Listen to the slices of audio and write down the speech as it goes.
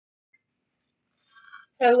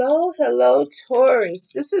Hello, hello,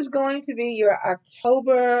 Taurus. This is going to be your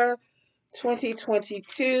October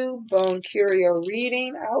 2022 Bone Curio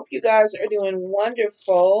reading. I hope you guys are doing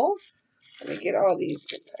wonderful. Let me get all these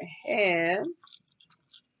in my hand.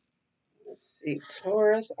 Let's see,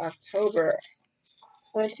 Taurus, October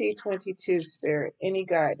 2022 Spirit. Any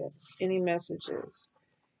guidance, any messages,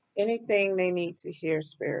 anything they need to hear,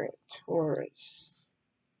 Spirit. Taurus.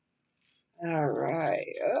 All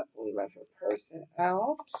right. Oh, we left a person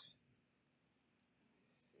out.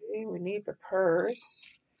 See, we need the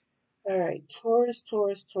purse. All right, Taurus,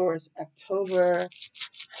 Taurus, Taurus, October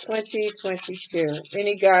 2022.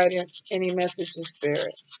 Any guidance, any messages,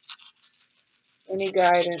 Spirit? Any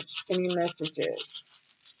guidance, any messages?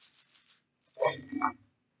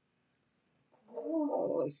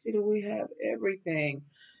 Oh, let's see, do we have everything?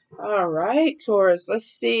 All right, Taurus, let's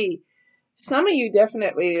see. Some of you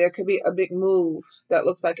definitely, there could be a big move that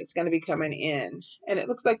looks like it's going to be coming in. And it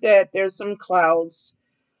looks like that there's some clouds,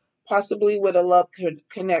 possibly with a love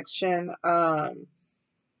connection.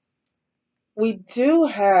 We do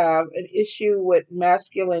have an issue with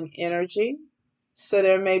masculine energy. So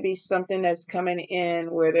there may be something that's coming in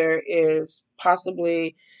where there is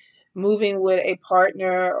possibly moving with a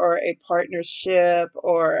partner or a partnership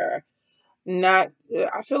or not.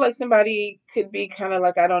 I feel like somebody could be kind of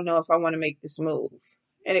like, I don't know if I want to make this move.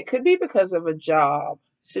 And it could be because of a job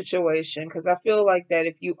situation. Because I feel like that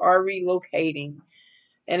if you are relocating,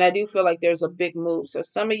 and I do feel like there's a big move. So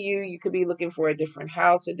some of you could be looking for a different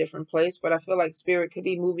house, a different place, but I feel like spirit could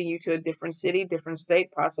be moving you to a different city, different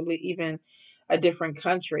state, possibly even a different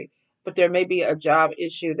country. But there may be a job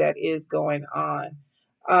issue that is going on.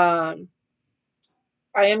 Um,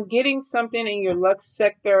 I am getting something in your luck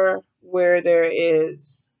sector where there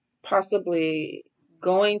is possibly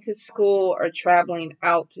going to school or traveling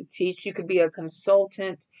out to teach. You could be a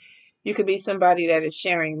consultant. You could be somebody that is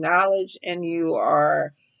sharing knowledge and you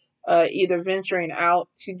are either venturing out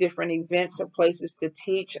to different events or places to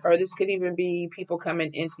teach, or this could even be people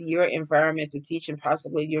coming into your environment to teach and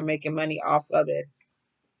possibly you're making money off of it.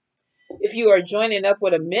 If you are joining up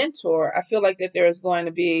with a mentor, I feel like that there is going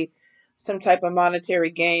to be some type of monetary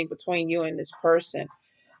gain between you and this person.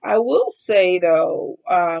 I will say though,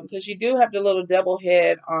 because you do have the little double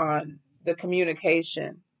head on the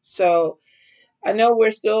communication. So I know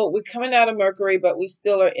we're coming out of Mercury, but we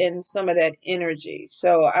still are in some of that energy.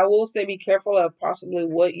 So I will say be careful of possibly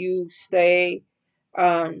what you say.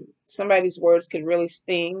 Somebody's words could really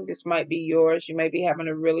sting. This might be yours. You may be having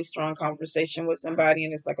a really strong conversation with somebody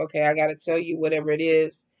and it's like, okay, I got to tell you whatever it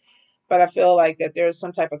is. But I feel like that there's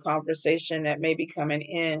some type of conversation that may be coming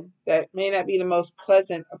in that may not be the most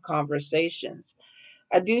pleasant of conversations.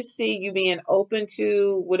 I do see you being open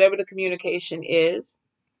to whatever the communication is.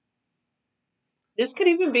 This could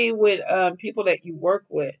even be with people that you work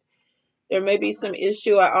with. There may be some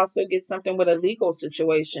issue. I also get something with a legal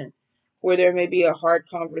situation where there may be a hard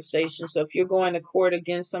conversation. So if you're going to court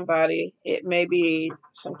against somebody, it may be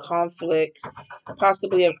some conflict,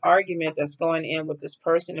 possibly an argument that's going in with this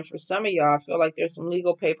person. And for some of y'all, I feel like there's some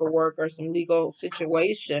legal paperwork or some legal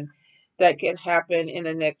situation that can happen in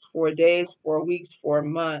the next 4 days, 4 weeks, 4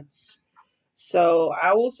 months. So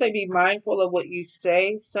I will say be mindful of what you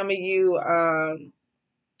say. Some of you,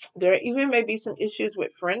 there even may be some issues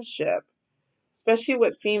with friendship, especially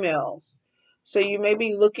with females. So you may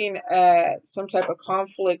be looking at some type of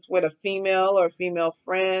conflict with a female or a female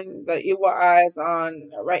friend that you were eyes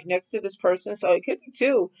on right next to this person. So it could be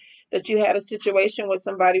too that you had a situation with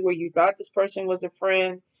somebody where you thought this person was a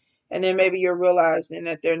friend, and then maybe you're realizing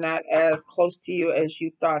that they're not as close to you as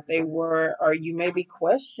you thought they were, or you may be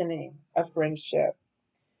questioning a friendship.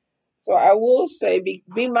 So I will say be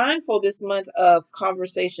mindful this month of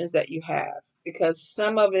conversations that you have because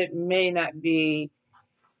some of it may not be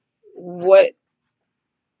what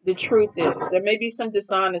the truth is. There may be some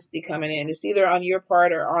dishonesty coming in. It's either on your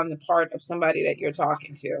part or on the part of somebody that you're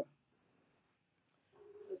talking to.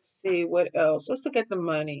 Let's see what else. Let's look at the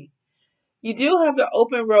money. You do have the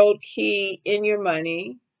open road key in your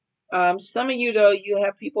money. Some of you though, you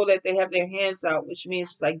have people that they have their hands out, which means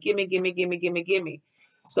it's like gimme, gimme, gimme, gimme, gimme.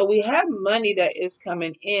 So we have money that is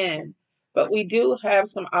coming in, but we do have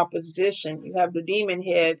some opposition. You have the demon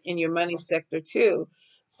head in your money sector too.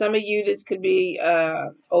 Some of you, this could be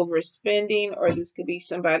overspending, or this could be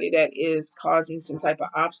somebody that is causing some type of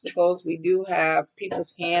obstacles. We do have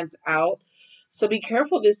people's hands out. So be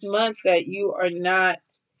careful this month that you are not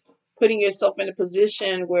putting yourself in a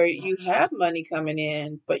position where you have money coming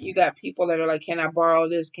in, but you got people that are like, can I borrow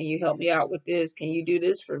this? Can you help me out with this? Can you do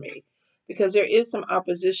this for me? Because there is some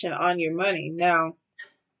opposition on your money. Now,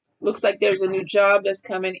 looks like there's a new job that's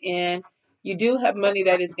coming in. You do have money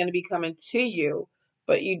that is going to be coming to you,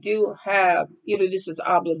 but you do have either this is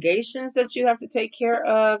obligations that you have to take care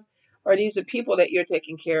of, or these are people that you're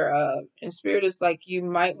taking care of. And Spirit is like, you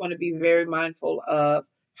might want to be very mindful of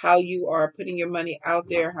how you are putting your money out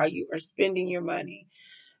there, how you are spending your money.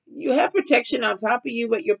 You have protection on top of you,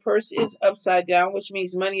 but your purse is upside down, which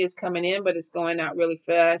means money is coming in, but it's going out really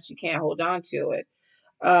fast. You can't hold on to it.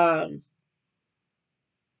 Um,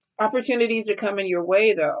 Opportunities are coming your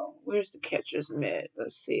way, though. Where's the catcher's mitt?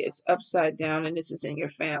 Let's see. It's upside down, and this is in your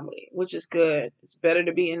family, which is good. It's better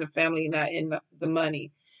to be in the family, not in the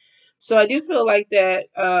money. So I do feel like that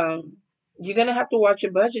you're going to have to watch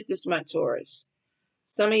your budget this month, Taurus.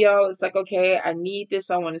 Some of y'all, it's like, okay, I need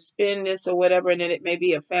this, I want to spend this or whatever. And then it may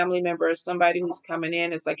be a family member or somebody who's coming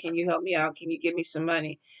in. It's like, can you help me out? Can you give me some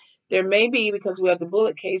money? There may be, because we have the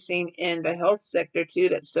bullet casing in the health sector too,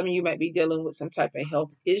 that some of you might be dealing with some type of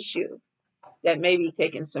health issue that may be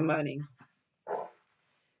taking some money.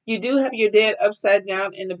 You do have your dead upside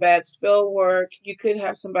down in the bad spell work. You could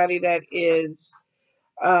have somebody that is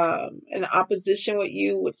in opposition with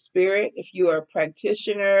you with spirit. If you are a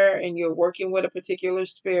practitioner and you're working with a particular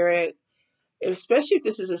spirit, especially if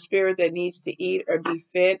this is a spirit that needs to eat or be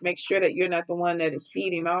fed, make sure that you're not the one that is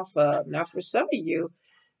feeding off of. Now, for some of you,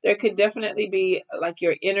 there could definitely be like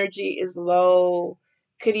your energy is low,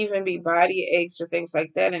 could even be body aches or things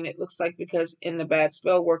like that. And it looks like because in the bad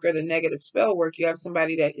spell work or the negative spell work, you have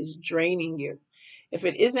somebody that is draining you. If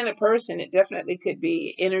it isn't a person, it definitely could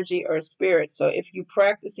be energy or spirit. So if you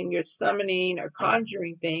practice in your summoning or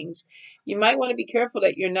conjuring things, you might want to be careful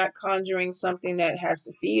that you're not conjuring something that has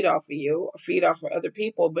to feed off of you or feed off of other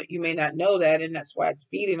people, but you may not know that, and that's why it's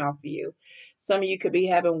feeding off of you. Some of you could be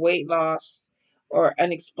having weight loss or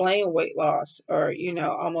unexplained weight loss, or,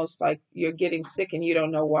 almost like you're getting sick and you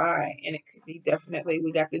don't know why. And it could be definitely,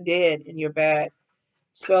 we got the dead in your bad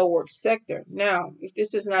spell work sector. Now, if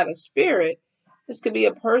this is not a spirit, this could be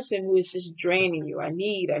a person who is just draining you. I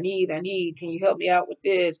need. Can you help me out with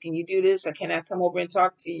this? Can you do this? Or can I come over and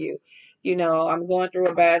talk to you? I'm going through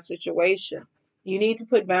a bad situation. You need to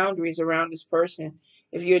put boundaries around this person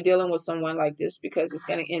if you're dealing with someone like this, because it's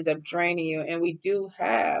going to end up draining you. And we do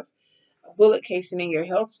have bullet casing in your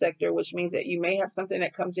health sector, which means that you may have something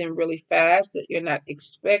that comes in really fast that you're not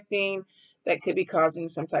expecting that could be causing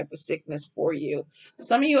some type of sickness for you.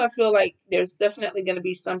 Some of you, I feel like there's definitely going to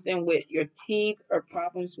be something with your teeth or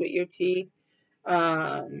problems with your teeth.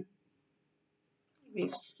 Let me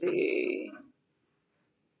see.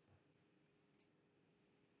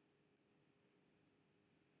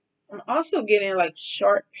 I'm also getting like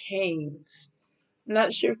sharp pains. I'm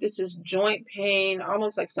not sure if this is joint pain,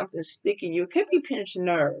 almost like something sticking you. It could be pinched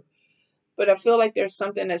nerve. But I feel like there's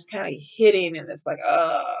something that's kind of hitting, and it's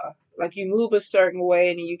like you move a certain way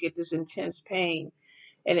and then you get this intense pain,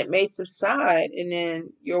 and it may subside, and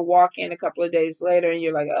then you're walking a couple of days later and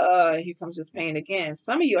you're like, here comes this pain again.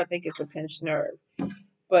 Some of you, I think it's a pinched nerve,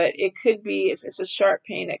 but it could be, if it's a sharp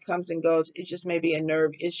pain that comes and goes, it just may be a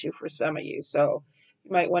nerve issue for some of you. So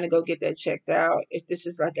you might want to go get that checked out. If this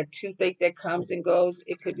is like a toothache that comes and goes,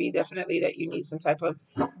 it could be definitely that you need some type of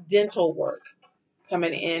dental work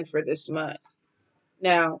coming in for this month.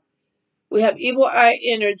 Now, we have evil eye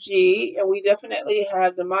energy, and we definitely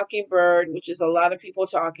have the mockingbird, which is a lot of people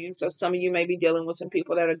talking. So some of you may be dealing with some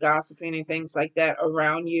people that are gossiping and things like that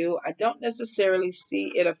around you. I don't necessarily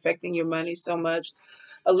see it affecting your money so much.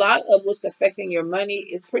 A lot of what's affecting your money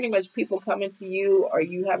is pretty much people coming to you, or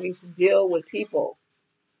you having to deal with people.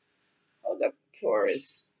 Oh, the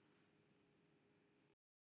Taurus.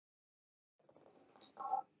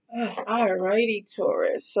 Alrighty,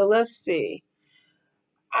 Taurus. So let's see.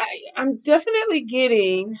 I'm definitely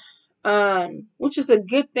getting, which is a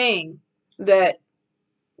good thing, that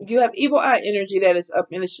you have evil eye energy that is up,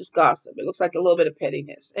 and it's just gossip. It looks like a little bit of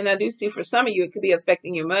pettiness. And I do see for some of you, it could be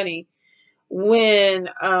affecting your money when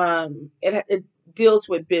it deals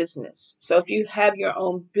with business. So if you have your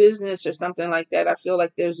own business or something like that, I feel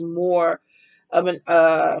like there's more of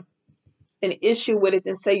an issue with it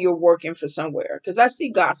than say you're working for somewhere. Because I see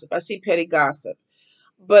gossip. I see petty gossip.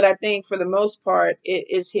 But I think for the most part, it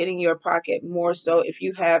is hitting your pocket more so if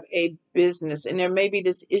you have a business. And there may be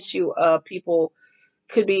this issue of people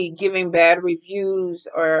could be giving bad reviews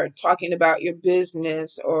or talking about your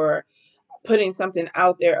business or putting something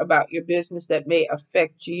out there about your business that may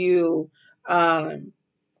affect you. And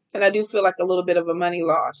I do feel like a little bit of a money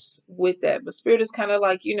loss with that. But Spirit is kind of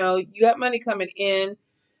like, you got money coming in.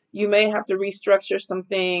 You may have to restructure some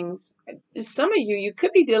things. Some of you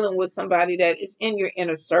could be dealing with somebody that is in your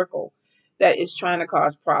inner circle that is trying to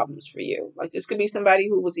cause problems for you. Like this could be somebody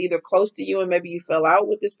who was either close to you and maybe you fell out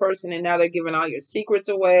with this person and now they're giving all your secrets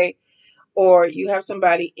away. or you have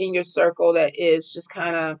somebody in your circle that is just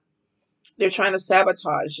kind of, they're trying to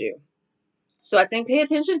sabotage you. So I think pay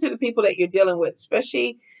attention to the people that you're dealing with,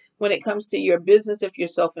 especially when it comes to your business. If you're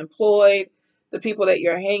self-employed, the people that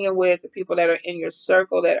you're hanging with, the people that are in your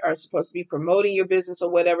circle that are supposed to be promoting your business or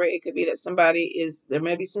whatever. It could be that there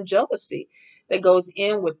may be some jealousy that goes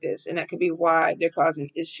in with this, and that could be why they're causing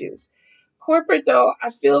issues. Corporate, though,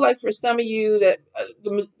 I feel like for some of you that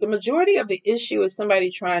the majority of the issue is somebody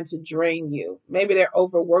trying to drain you. Maybe they're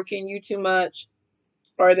overworking you too much,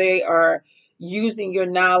 or they are using your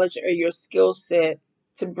knowledge or your skill set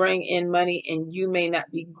to bring in money, and you may not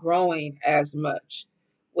be growing as much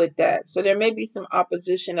with that. So there may be some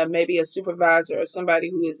opposition of maybe a supervisor or somebody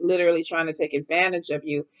who is literally trying to take advantage of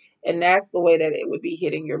you. And that's the way that it would be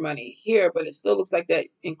hitting your money here. But it still looks like that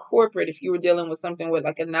in corporate, if you were dealing with something with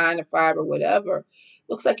like a 9 to 5 or whatever,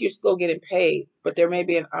 looks like you're still getting paid, but there may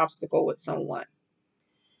be an obstacle with someone.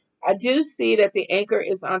 I do see that the anchor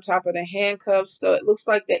is on top of the handcuffs, so it looks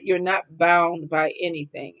like that you're not bound by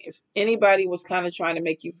anything. If anybody was kind of trying to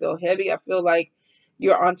make you feel heavy, I feel like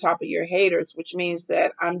you're on top of your haters, which means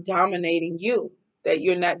that I'm dominating you, that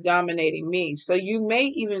you're not dominating me. So you may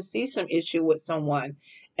even see some issue with someone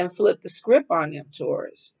and flip the script on them,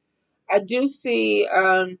 Taurus. I do see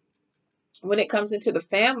when it comes into the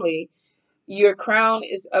family, your crown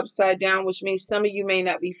is upside down, which means some of you may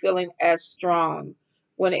not be feeling as strong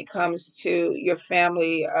when it comes to your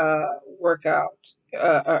family workout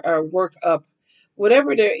or work up.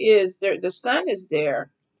 Whatever there is, the sun is there.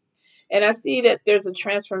 And I see that there's a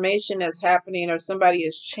transformation that's happening, or somebody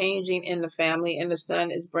is changing in the family, and the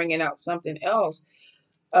sun is bringing out something else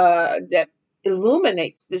that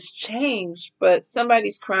illuminates this change. But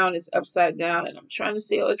somebody's crown is upside down, and I'm trying to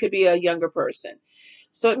see, it could be a younger person.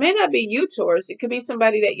 So it may not be you, Taurus. It could be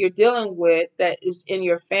somebody that you're dealing with that is in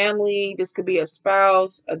your family. This could be a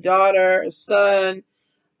spouse, a daughter, a son,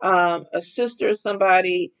 a sister,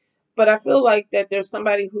 somebody. But I feel like that there's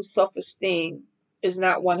somebody whose self-esteem is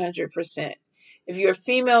not 100%. If you're a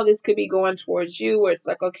female, this could be going towards you, where it's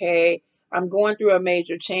like, okay, I'm going through a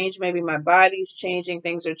major change. Maybe my body's changing.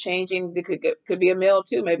 Things are changing. It could be a male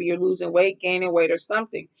too. Maybe you're losing weight, gaining weight or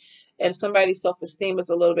something. And somebody's self-esteem is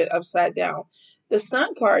a little bit upside down. The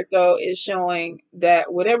sun card, though, is showing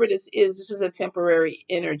that whatever this is a temporary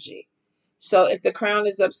energy. So if the crown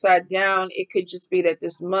is upside down, it could just be that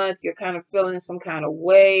this month you're kind of feeling some kind of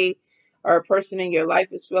way, or a person in your life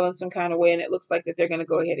is feeling some kind of way, and it looks like that they're going to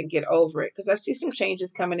go ahead and get over it. Because I see some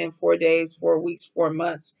changes coming in 4 days, 4 weeks, 4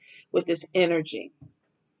 months with this energy.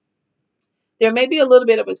 There may be a little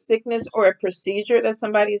bit of a sickness or a procedure that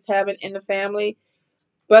somebody is having in the family.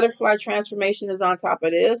 Butterfly transformation is on top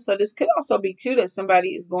of this. So this could also be too that somebody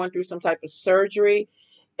is going through some type of surgery,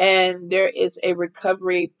 and there is a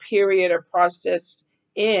recovery period or process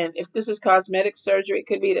in. If this is cosmetic surgery, it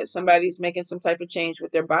could be that somebody's making some type of change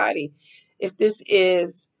with their body. If this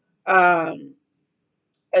is a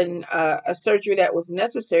surgery that was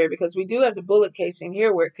necessary, because we do have the bullet casing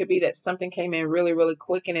here, where it could be that something came in really, really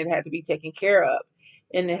quick and it had to be taken care of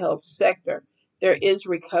in the health sector. There is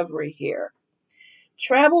recovery here.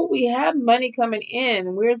 Travel, we have money coming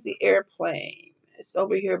in. Where's the airplane? It's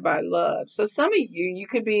over here by love. So some of you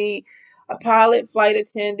could be a pilot, flight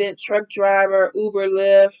attendant, truck driver, Uber,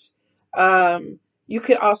 Lyft. You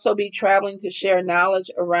could also be traveling to share knowledge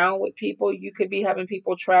around with people. You could be having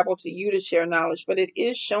people travel to you to share knowledge, but it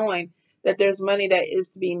is showing that there's money that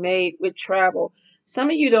is to be made with travel. Some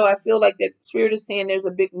of you, though, I feel like that Spirit is saying there's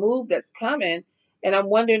a big move that's coming, and I'm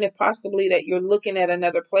wondering if possibly that you're looking at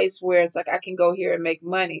another place where it's like, I can go here and make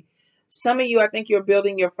money. Some of you, I think you're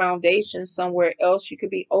building your foundation somewhere else. You could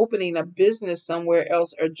be opening a business somewhere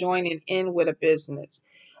else, or joining in with a business.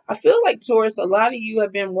 I feel like, Taurus, a lot of you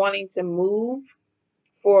have been wanting to move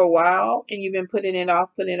for a while, and you've been putting it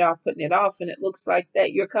off, putting it off, putting it off. And it looks like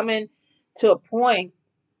that you're coming to a point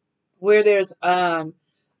where there's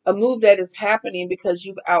a move that is happening because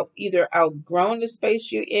you've either outgrown the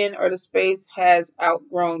space you're in, or the space has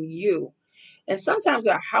outgrown you. And sometimes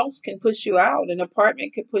a house can push you out, an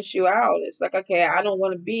apartment can push you out. It's like, okay, I don't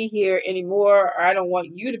want to be here anymore, or I don't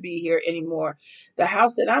want you to be here anymore. The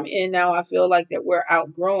house that I'm in now, I feel like that we're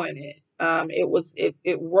outgrowing it.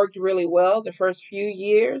 It worked really well the first few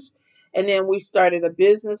years. And then we started a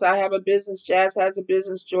business. I have a business. Jazz has a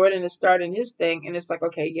business. Jordan is starting his thing. And it's like,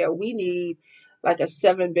 okay, yeah, we need like a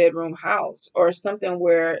 7-bedroom house, or something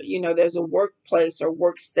where, there's a workplace or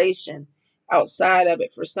workstation outside of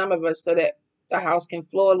it for some of us, so that the house can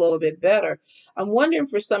flow a little bit better. I'm wondering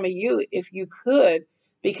for some of you, if you could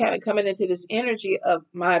be kind of coming into this energy of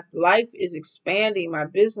my life is expanding, my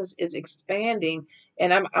business is expanding,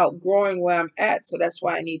 and I'm outgrowing where I'm at. So that's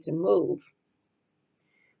why I need to move.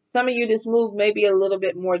 Some of you, this move may be a little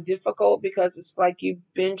bit more difficult because it's like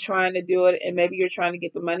you've been trying to do it and maybe you're trying to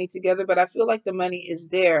get the money together, but I feel like the money is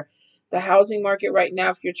there. The housing market right now,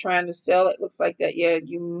 if you're trying to sell, it looks like that, yeah,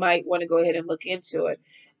 you might want to go ahead and look into it.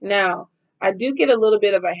 Now, I do get a little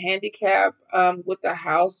bit of a handicap with the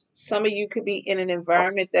house. Some of you could be in an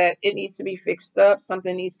environment that it needs to be fixed up.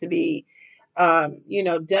 Something needs to be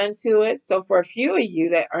done to it. So for a few of you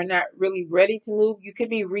that are not really ready to move, you could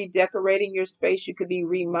be redecorating your space. You could be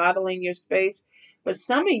remodeling your space. But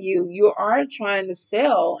some of you, you are trying to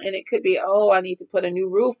sell, and it could be, oh, I need to put a new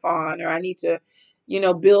roof on, or I need to,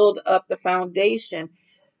 build up the foundation.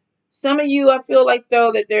 Some of you, I feel like,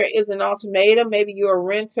 though, that there is an ultimatum. Maybe you're a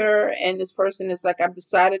renter and this person is like, I've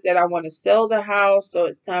decided that I want to sell the house, so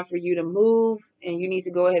it's time for you to move and you need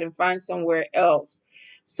to go ahead and find somewhere else.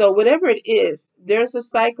 So whatever it is, there's a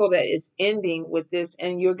cycle that is ending with this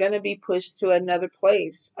and you're going to be pushed to another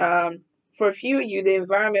place. For a few of you, the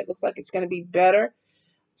environment looks like it's going to be better.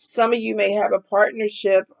 Some of you may have a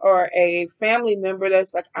partnership or a family member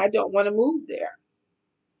that's like, I don't want to move there.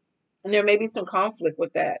 And there may be some conflict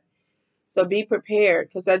with that. So be prepared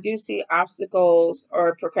because I do see obstacles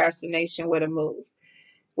or procrastination with a move.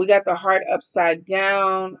 We got the heart upside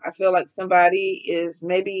down. I feel like somebody is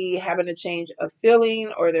maybe having a change of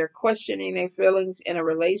feeling or they're questioning their feelings in a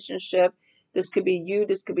relationship. This could be you.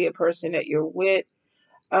 This could be a person that you're with.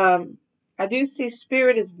 I do see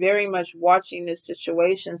spirit is very much watching this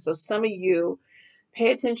situation. So some of you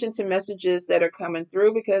pay attention to messages that are coming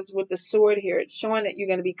through because with the sword here, it's showing that you're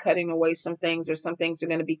going to be cutting away some things or some things are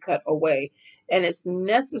going to be cut away. And it's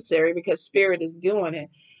necessary because spirit is doing it.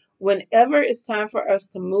 Whenever it's time for us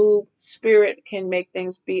to move, spirit can make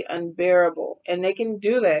things be unbearable. And they can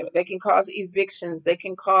do that. They can cause evictions. They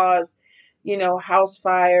can cause, house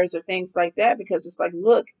fires or things like that because it's like,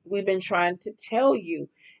 look, we've been trying to tell you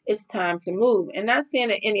it's time to move. And not saying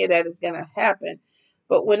that any of that is going to happen.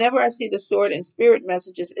 But whenever I see the sword and spirit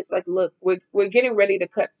messages, it's like, look, we're getting ready to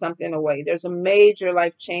cut something away. There's a major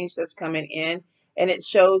life change that's coming in, and it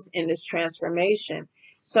shows in this transformation.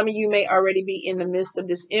 Some of you may already be in the midst of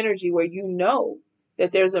this energy where you know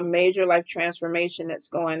that there's a major life transformation that's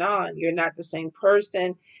going on. You're not the same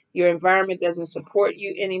person. Your environment doesn't support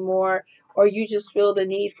you anymore, or you just feel the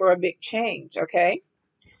need for a big change, okay?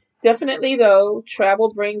 Definitely, though,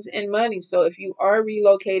 travel brings in money. So if you are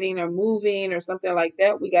relocating or moving or something like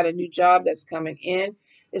that, we got a new job that's coming in.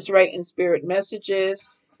 It's right in spirit messages.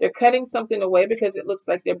 They're cutting something away because it looks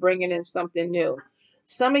like they're bringing in something new.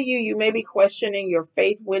 Some of you, you may be questioning your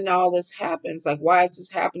faith when all this happens. Like, why is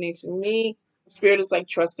this happening to me? Spirit is like,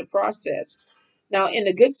 trust the process. Now, in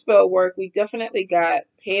the good spell work, we definitely got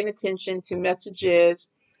paying attention to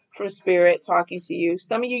messages from spirit talking to you.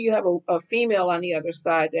 Some of you, you have a female on the other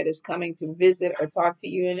side that is coming to visit or talk to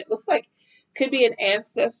you. And it looks like could be an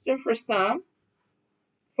ancestor for some.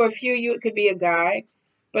 For a few of you, it could be a guy.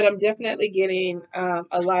 But I'm definitely getting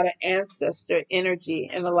a lot of ancestor energy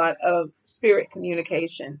and a lot of spirit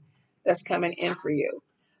communication that's coming in for you.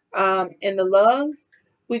 In the love,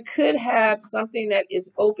 we could have something that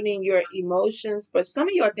is opening your emotions, but some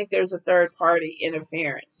of you, I think there's a third party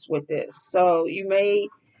interference with this. So you may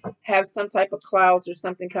have some type of clouds or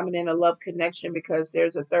something coming in, a love connection, because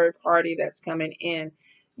there's a third party that's coming in.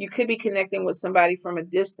 You could be connecting with somebody from a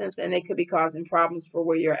distance and they could be causing problems for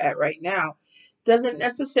where you're at right now. Doesn't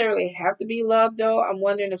necessarily have to be love, though. I'm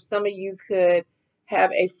wondering if some of you could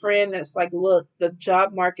have a friend that's like, look, the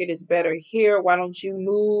job market is better here. Why don't you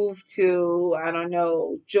move to, I don't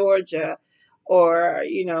know, Georgia or,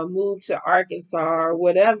 move to Arkansas or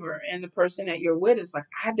whatever. And the person that you're with is like,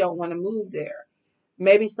 I don't want to move there.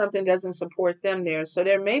 Maybe something doesn't support them there. So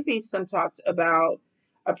there may be some talks about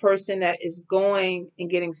a person that is going and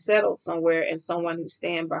getting settled somewhere and someone who's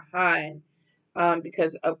staying behind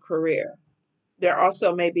because of career. There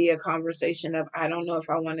also may be a conversation of, I don't know if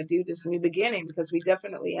I want to do this new beginning because we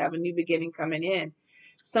definitely have a new beginning coming in.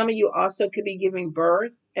 Some of you also could be giving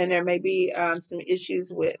birth and there may be some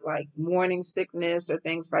issues with like morning sickness or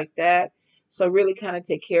things like that. So really kind of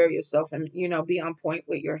take care of yourself and, be on point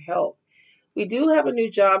with your health. We do have a new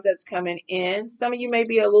job that's coming in. Some of you may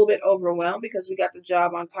be a little bit overwhelmed because we got the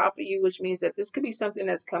job on top of you, which means that this could be something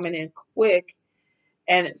that's coming in quick.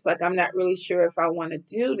 And it's like, I'm not really sure if I want to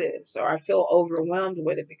do this or I feel overwhelmed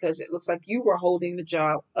with it because it looks like you were holding the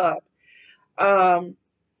job up.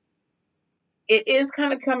 It is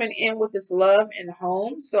kind of coming in with this love and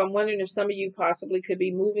home. So I'm wondering if some of you possibly could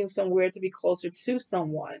be moving somewhere to be closer to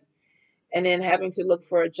someone and then having to look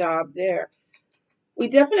for a job there. We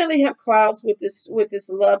definitely have clouds with this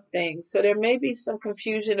love thing. So there may be some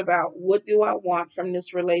confusion about what do I want from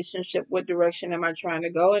this relationship? What direction am I trying to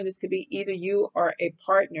go? And this could be either you or a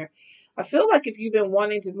partner. I feel like if you've been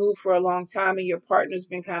wanting to move for a long time and your partner's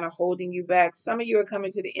been kind of holding you back, some of you are coming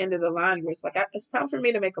to the end of the line where it's like, it's time for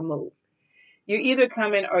me to make a move. You're either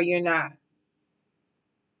coming or you're not.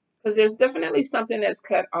 Because there's definitely something that's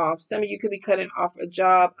cut off. Some of you could be cutting off a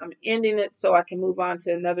job. I'm ending it so I can move on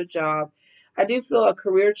to another job. I do feel a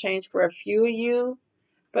career change for a few of you,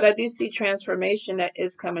 but I do see transformation that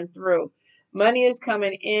is coming through. Money is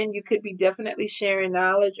coming in. You could be definitely sharing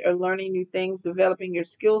knowledge or learning new things, developing your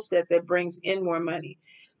skill set that brings in more money.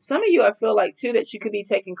 Some of you, I feel like, too, that you could be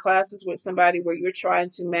taking classes with somebody where you're trying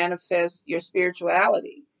to manifest your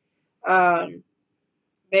spirituality. Um,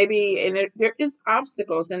 Maybe, and there is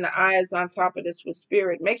obstacles, and the eye is on top of this with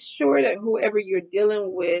spirit. Make sure that whoever you're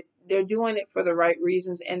dealing with, they're doing it for the right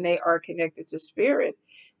reasons and they are connected to spirit.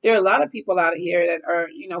 There are a lot of people out here that are,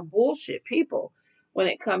 bullshit people when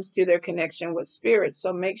it comes to their connection with spirit.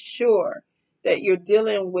 So make sure that you're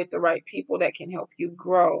dealing with the right people that can help you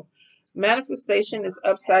grow. Manifestation is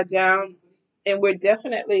upside down, and we're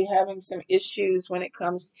definitely having some issues when it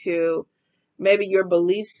comes to maybe your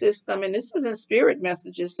belief system. And this is in spirit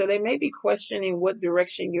messages, so they may be questioning what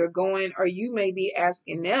direction you're going, or you may be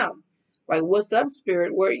asking them, like, what's up,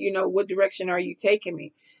 spirit? Where, what direction are you taking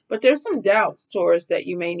me? But there's some doubts, Taurus, that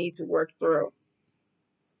you may need to work through.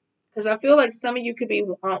 Because I feel like some of you could be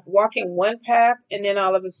walking one path and then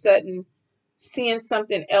all of a sudden seeing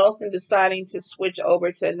something else and deciding to switch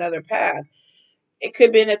over to another path. It could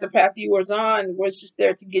have been that the path you was on was just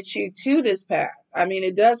there to get you to this path. I mean,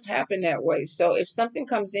 it does happen that way. So if something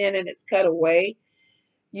comes in and it's cut away,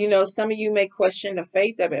 some of you may question the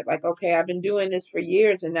faith of it. Like, okay, I've been doing this for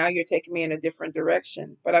years and now you're taking me in a different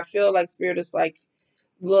direction. But I feel like Spirit is like,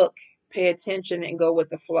 look, pay attention and go with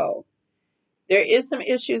the flow. There is some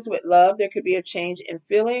issues with love. There could be a change in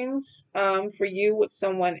feelings for you with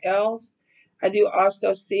someone else. I do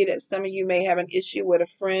also see that some of you may have an issue with a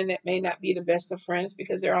friend that may not be the best of friends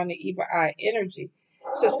because they're on the evil eye energy.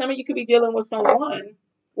 So some of you could be dealing with someone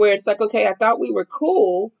where it's like, okay, I thought we were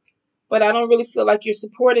cool, but I don't really feel like you're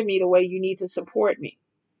supporting me the way you need to support me.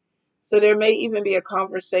 So there may even be a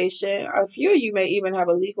conversation. A few of you may even have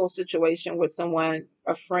a legal situation with someone,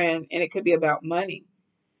 a friend, and it could be about money,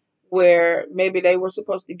 where maybe they were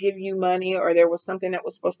supposed to give you money or there was something that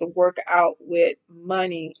was supposed to work out with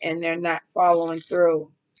money and they're not following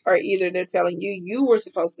through. Or either they're telling you you were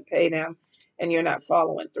supposed to pay them and you're not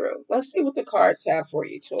following through. Let's see what the cards have for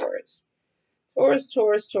you, Taurus. Taurus,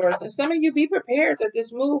 Taurus, Taurus. And some of you be prepared that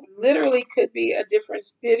this move literally could be a different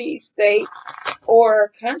city, state,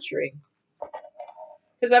 or country.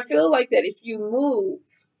 Because I feel like that if you move,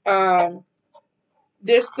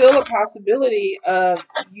 there's still a possibility of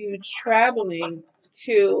you traveling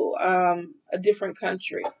to a different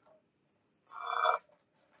country.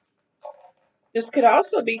 This could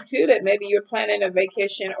also be, too, that maybe you're planning a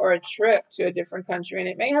vacation or a trip to a different country, and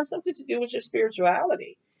it may have something to do with your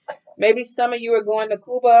spirituality. Maybe some of you are going to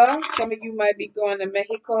Cuba. Some of you might be going to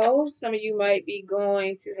Mexico. Some of you might be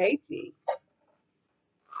going to Haiti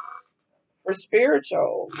for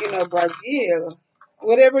spiritual, Brazil.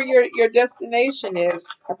 Whatever your destination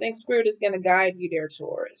is, I think Spirit is going to guide you there,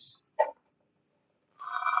 Taurus.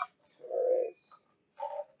 Taurus.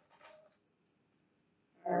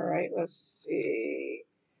 All right, let's see.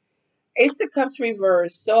 Ace of Cups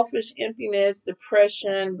reversed. Selfish, emptiness,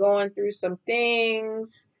 depression, going through some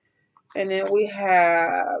things. And then we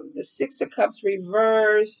have the Six of Cups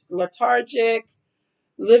reversed. Lethargic,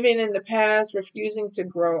 living in the past, refusing to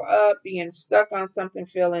grow up, being stuck on something,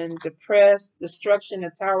 feeling depressed. Destruction,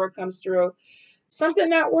 the Tower comes through. Something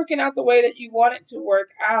not working out the way that you want it to work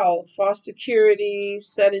out. False security,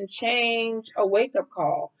 sudden change, a wake-up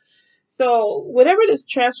call. So whatever this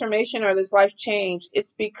transformation or this life change,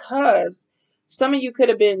 it's because some of you could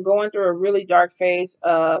have been going through a really dark phase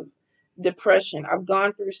of depression. I've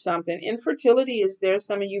gone through something. Infertility is there.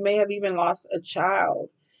 Some of you may have even lost a child.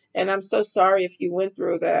 And I'm so sorry if you went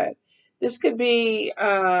through that. This could be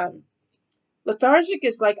lethargic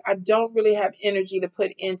is like, I don't really have energy to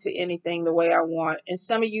put into anything the way I want. And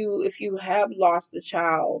some of you, if you have lost a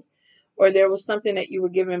child, or there was something that you were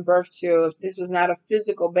giving birth to, if this is not a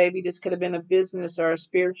physical baby, this could have been a business or a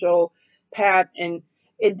spiritual path, and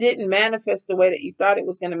it didn't manifest the way that you thought it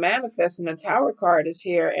was going to manifest, and the Tower card is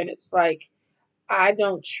here, and it's like, I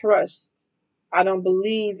don't trust, I don't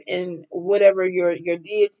believe in whatever your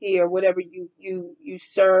deity or whatever you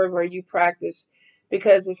serve or you practice,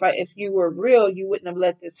 because if you were real, you wouldn't have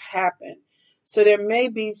let this happen. So there may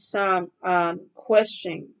be some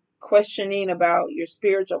questioning questioning about your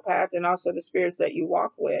spiritual path and also the spirits that you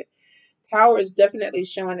walk with. Tower is definitely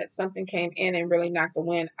showing that something came in and really knocked the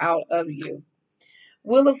wind out of you.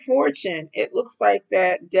 Wheel of Fortune, it looks like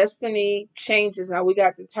that destiny changes. Now we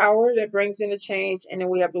got the Tower that brings in the change, and then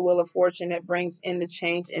we have the Wheel of Fortune that brings in the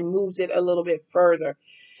change and moves it a little bit further.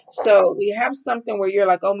 So we have something where you're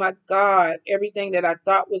like, oh my God, everything that I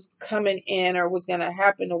thought was coming in or was going to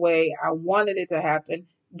happen the way I wanted it to happen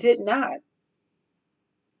did not.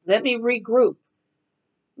 Let me regroup.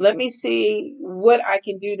 Let me see what I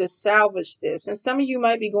can do to salvage this. And some of you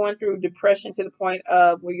might be going through depression to the point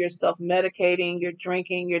of where you're self-medicating, you're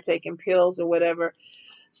drinking, you're taking pills or whatever.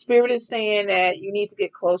 Spirit is saying that you need to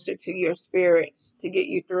get closer to your spirits to get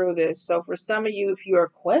you through this. So for some of you, if you are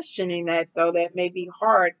questioning that, though, that may be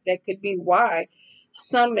hard. That could be why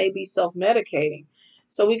some may be self-medicating.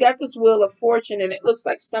 So we got this Wheel of Fortune, and it looks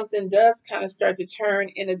like something does kind of start to turn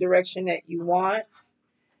in a direction that you want.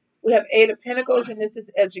 We have Eight of Pentacles, and this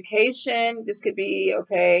is education. This could be,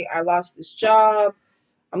 okay, I lost this job.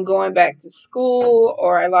 I'm going back to school,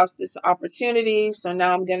 or I lost this opportunity. So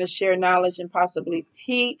now I'm going to share knowledge and possibly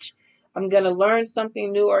teach. I'm going to learn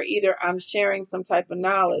something new, or either I'm sharing some type of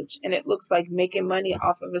knowledge. And it looks like making money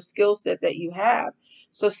off of a skill set that you have.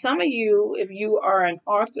 So some of you, if you are an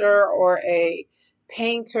author or a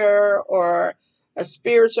painter or a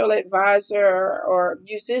spiritual advisor or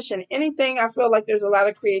musician, anything, I feel like there's a lot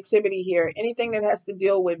of creativity here. Anything that has to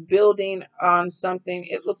deal with building on something,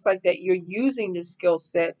 it looks like that you're using this skill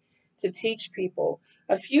set to teach people.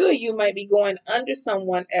 A few of you might be going under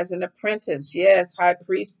someone as an apprentice. Yes, High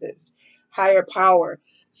Priestess, higher power.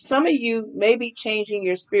 Some of you may be changing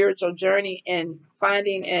your spiritual journey and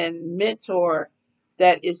finding a mentor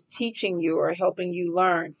that is teaching you or helping you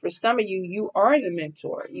learn. For some of you, you are the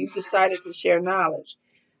mentor. You've decided to share knowledge.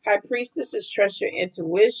 High Priestess is trust your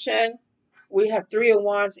intuition. We have Three of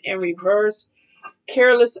Wands in reverse.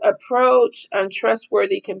 Careless approach,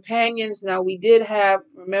 untrustworthy companions. Now, we did have,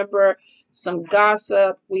 remember, some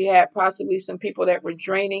gossip. We had possibly some people that were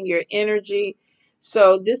draining your energy.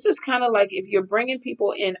 So this is kind of like if you're bringing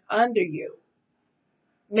people in under you,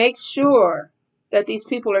 make sure that these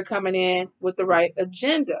people are coming in with the right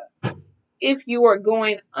agenda. If you are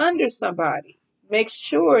going under somebody, make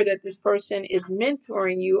sure that this person is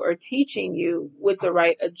mentoring you or teaching you with the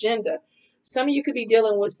right agenda. Some of you could be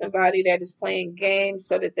dealing with somebody that is playing games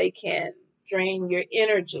so that they can drain your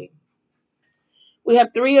energy. We have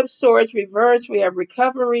Three of Swords reversed. We have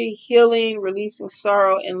recovery, healing, releasing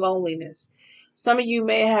sorrow, and loneliness. Some of you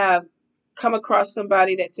may have come across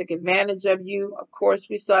somebody that took advantage of you. Of course,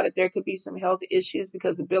 we saw that there could be some health issues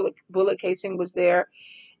because the bullet casing was there.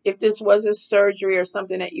 If this was a surgery or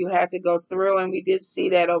something that you had to go through, and we did see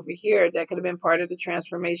that over here, that could have been part of the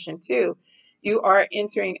transformation too. You are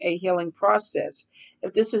entering a healing process.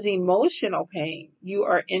 If this is emotional pain, you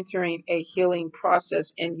are entering a healing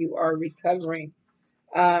process and you are recovering.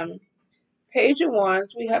 Um, Page of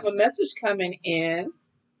Wands, we have a message coming in.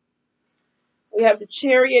 We have the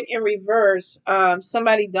Chariot in reverse,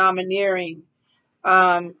 somebody domineering,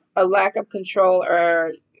 a lack of control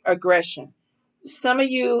or aggression. Some of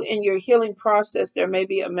you in your healing process, there may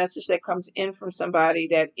be a message that comes in from somebody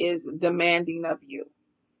that is demanding of you.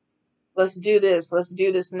 Let's do this. Let's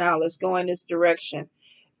do this now. Let's go in this direction.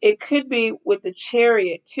 It could be with the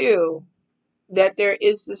Chariot too, that there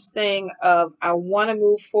is this thing of, I want to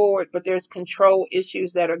move forward, but there's control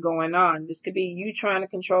issues that are going on. This could be you trying to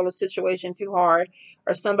control the situation too hard,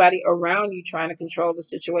 or somebody around you trying to control the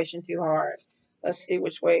situation too hard. Let's see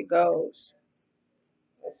which way it goes.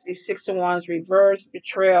 Let's see, Six of Wands reverse,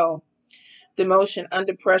 betrayal, demotion,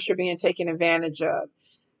 under pressure, being taken advantage of.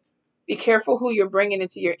 Be careful who you're bringing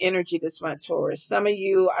into your energy this month, Taurus. Some of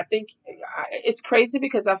you, I think it's crazy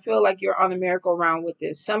because I feel like you're on a merry-go-round with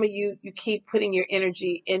this. Some of you, you keep putting your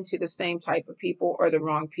energy into the same type of people or the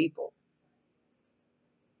wrong people.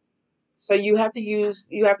 So you have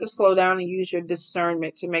to slow down and use your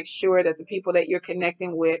discernment to make sure that the people that you're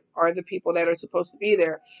connecting with are the people that are supposed to be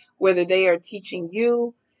there, whether they are teaching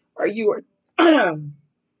you or you are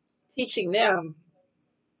teaching them.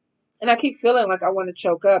 And I keep feeling like I want to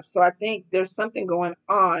choke up. So I think there's something going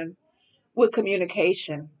on with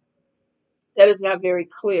communication that is not very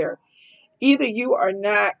clear. Either you are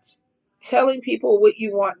not telling people what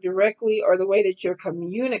you want directly, or the way that you're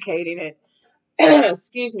communicating it,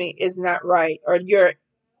 excuse me, is not right. Or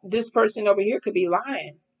this person over here could be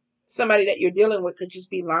lying. Somebody that you're dealing with could just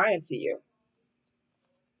be lying to you.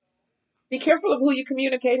 Be careful of who you're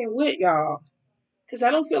communicating with, y'all. Because I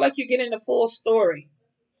don't feel like you're getting the full story.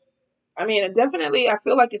 I mean, definitely, I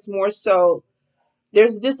feel like it's more so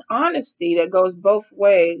There's dishonesty that goes both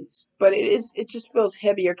ways, but it just feels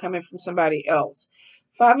heavier coming from somebody else.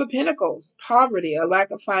 Five of Pentacles, poverty, a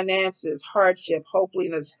lack of finances, hardship,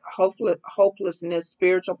 hopelessness,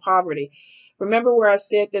 spiritual poverty. Remember where I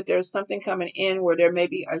said that there's something coming in where there may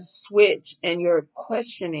be a switch and you're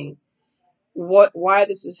questioning why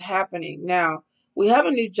this is happening. Now, we have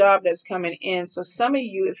a new job that's coming in. So some of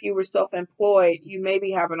you, if you were self-employed, you may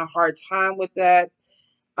be having a hard time with that.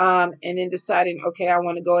 And then deciding, okay, I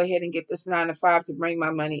want to go ahead and get this 9 to 5 to bring my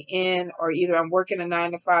money in, or either I'm working a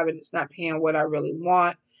 9 to 5 and it's not paying what I really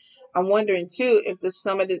want. I'm wondering too if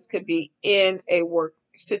some of this could be in a work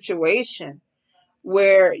situation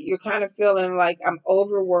where you're kind of feeling like I'm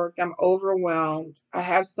overworked, I'm overwhelmed, I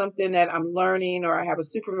have something that I'm learning, or I have a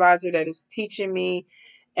supervisor that is teaching me,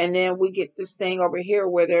 and then we get this thing over here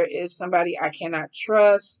where there is somebody I cannot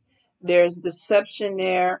trust, there's deception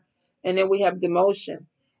there, and then we have demotion.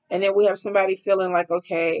 And then we have somebody feeling like,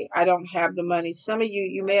 okay, I don't have the money. Some of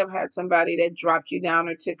you may have had somebody that dropped you down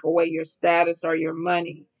or took away your status or your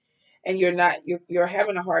money, and you're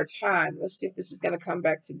having a hard time. Let's see if this is going to come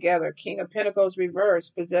back together. King of Pentacles reverse,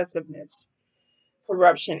 possessiveness,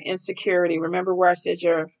 corruption, insecurity. Remember where I said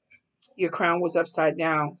your crown was upside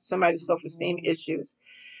down. Somebody's self-esteem issues.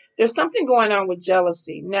 There's something going on with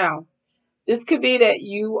jealousy. Now, this could be that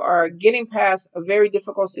you are getting past a very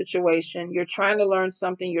difficult situation. You're trying to learn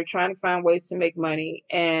something. You're trying to find ways to make money.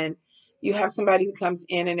 And you have somebody who comes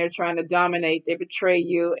in and they're trying to dominate. They betray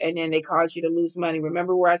you and then they cause you to lose money.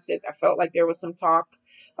 Remember where I said I felt like there was some talk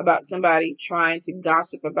about somebody trying to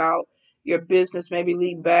gossip about your business, maybe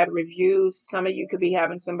leave bad reviews. Some of you could be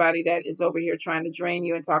having somebody that is over here trying to drain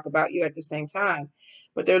you and talk about you at the same time.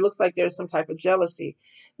 But there looks like there's some type of jealousy.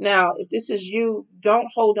 Now, if this is you, don't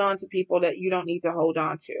hold on to people that you don't need to hold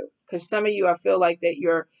on to. Because some of you, I feel like that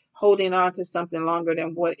you're holding on to something longer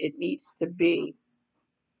than what it needs to be.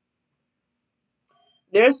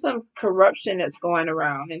 There's some corruption that's going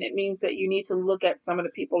around, and it means that you need to look at some of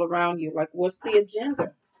the people around you. Like, what's the agenda?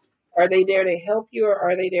 Are they there to help you, or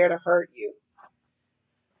are they there to hurt you?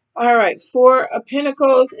 All right, Four of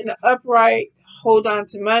Pentacles in the upright, hold on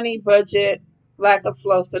to money, budget, lack of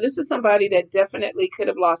flow. So this is somebody that definitely could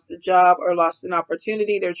have lost a job or lost an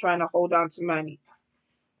opportunity. They're trying to hold on to money.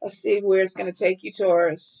 Let's see where it's going to take you,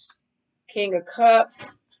 Taurus. King of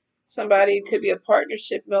Cups. Somebody could be a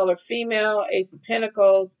partnership, male or female. Ace of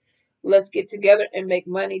Pentacles. Let's get together and make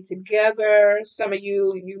money together. Some of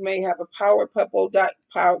you may have a power couple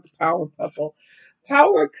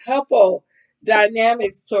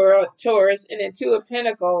dynamics, Taurus, and then Two of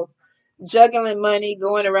Pentacles, juggling money,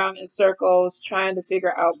 going around in circles, trying to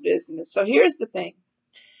figure out business. So here's the thing.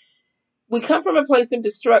 We come from a place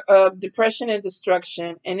of depression and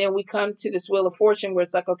destruction, and then we come to this wheel of fortune where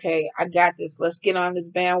it's like, okay, I got this. Let's get on this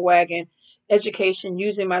bandwagon. Education,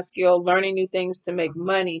 using my skill, learning new things to make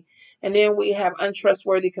money. And then we have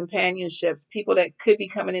untrustworthy companionships, people that could be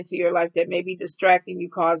coming into your life that may be distracting you,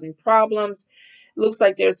 causing problems. Looks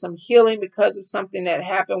like there's some healing because of something that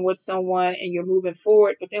happened with someone and you're moving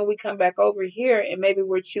forward. But then we come back over here and maybe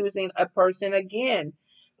we're choosing a person again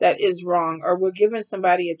that is wrong, or we're giving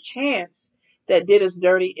somebody a chance that did us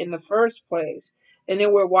dirty in the first place. And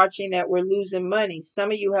then we're watching that we're losing money.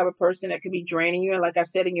 Some of you have a person that could be draining you. And like I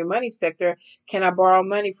said, in your money sector, can I borrow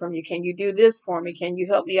money from you? Can you do this for me? Can you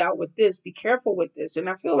help me out with this? Be careful with this. And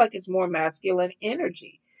I feel like it's more masculine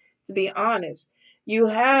energy, to be honest. You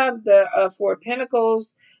have the Four of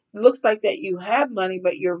Pentacles. Looks like that you have money,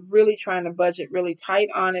 but you're really trying to budget really tight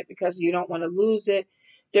on it because you don't want to lose it.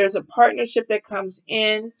 There's a partnership that comes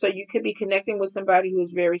in. So you could be connecting with somebody who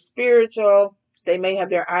is very spiritual. They may have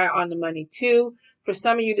their eye on the money too. For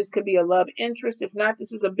some of you, this could be a love interest. If not,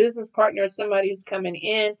 this is a business partner or somebody who's coming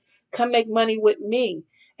in. Come make money with me.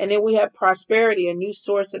 And then we have prosperity, a new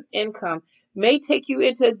source of income. May take you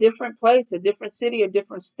into a different place, a different city, a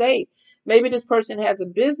different state. Maybe this person has a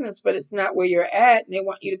business, but it's not where you're at, and they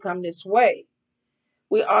want you to come this way.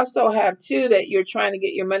 We also have, too, that you're trying to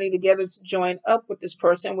get your money together to join up with this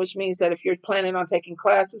person, which means that if you're planning on taking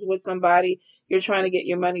classes with somebody, you're trying to get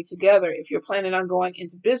your money together. If you're planning on going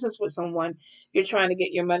into business with someone, you're trying to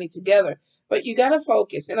get your money together. But you got to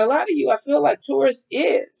focus. And a lot of you, I feel like Taurus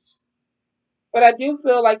is. But I do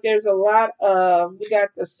feel like there's a lot of, we got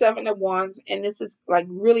the Seven of Wands, and this is like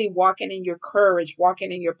really walking in your courage,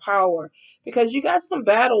 walking in your power, because you got some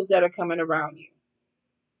battles that are coming around you.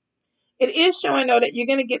 It is showing, though, that you're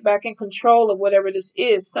going to get back in control of whatever this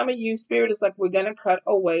is. Some of you, Spirit is like, we're going to cut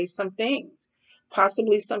away some things,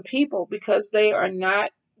 possibly some people, because they are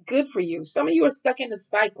not good for you. Some of you are stuck in a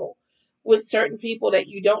cycle with certain people that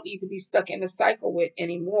you don't need to be stuck in a cycle with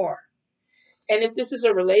anymore. And if this is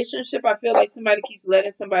a relationship, I feel like somebody keeps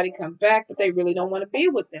letting somebody come back, but they really don't want to be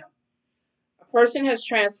with them. A person has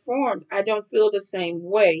transformed. I don't feel the same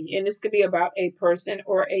way. And this could be about a person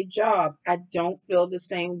or a job. I don't feel the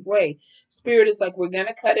same way. Spirit is like, we're going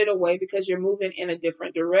to cut it away because you're moving in a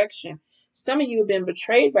different direction. Some of you have been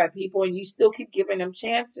betrayed by people and you still keep giving them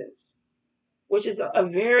chances, which is a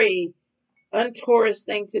very un-Taurus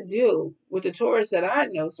thing to do. With the Taurus that I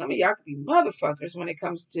know, some of y'all could be motherfuckers when it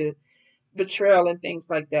comes to betrayal and things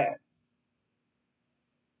like that.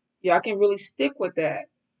 Y'all can really stick with that.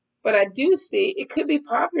 But I do see it could be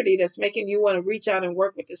poverty that's making you want to reach out and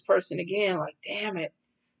work with this person again. Like, damn it,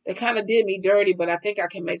 they kind of did me dirty, but I think I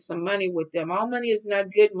can make some money with them. All money is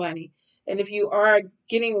not good money. And if you are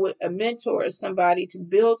getting with a mentor or somebody to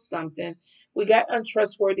build something, we got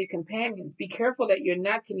untrustworthy companions. Be careful that you're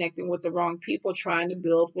not connecting with the wrong people, trying to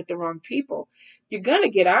build with the wrong people. You're going to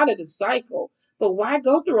get out of the cycle. But why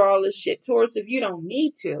go through all this shit, Taurus, if you don't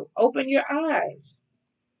need to? Open your eyes.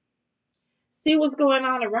 See what's going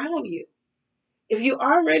on around you. If you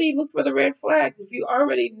already look for the red flags, if you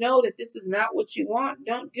already know that this is not what you want,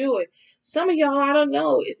 don't do it. Some of y'all, I don't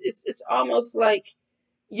know, it's almost like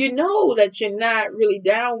you know that you're not really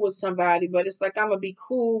down with somebody, but it's like I'm gonna be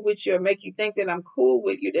cool with you or make you think that I'm cool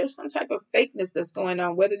with you. There's some type of fakeness that's going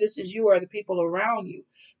on, whether this is you or the people around you.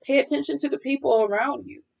 Pay attention to the people around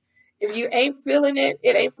you. If you ain't feeling it,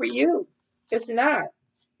 it ain't for you. It's not.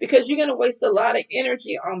 Because you're going to waste a lot of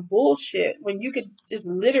energy on bullshit when you could just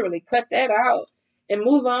literally cut that out and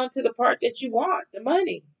move on to the part that you want, the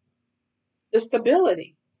money, the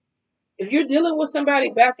stability. If you're dealing with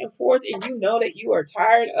somebody back and forth and you know that you are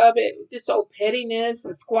tired of it, this old pettiness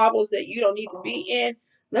and squabbles that you don't need to be in,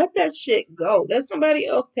 let that shit go. Let somebody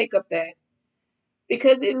else take up that,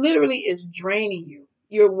 because it literally is draining you.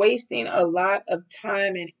 You're wasting a lot of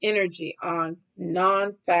time and energy on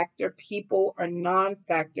non-factor people or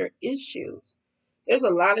non-factor issues. There's a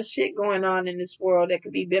lot of shit going on in this world that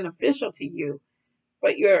could be beneficial to you,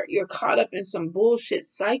 but you're caught up in some bullshit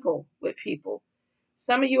cycle with people.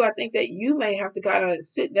 Some of you, I think that you may have to kind of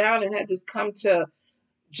sit down and have this come to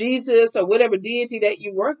Jesus or whatever deity that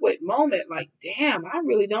you work with moment. Like, damn, I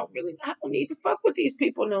don't need to fuck with these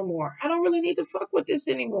people no more. I don't really need to fuck with this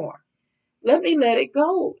anymore. Let me let it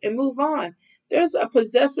go and move on. There's a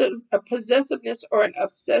possessiveness or an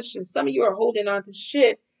obsession. Some of you are holding on to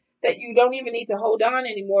shit that you don't even need to hold on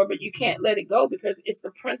anymore, but you can't let it go because it's the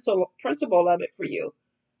principle of it for you.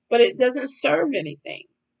 But it doesn't serve anything.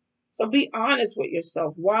 So be honest with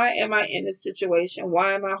yourself. Why am I in this situation?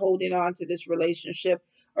 Why am I holding on to this relationship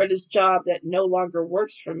or this job that no longer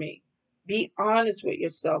works for me? Be honest with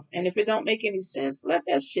yourself. And if it don't make any sense, let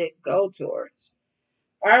that shit go, Taurus.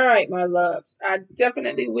 All right, my loves. I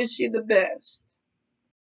definitely wish you the best.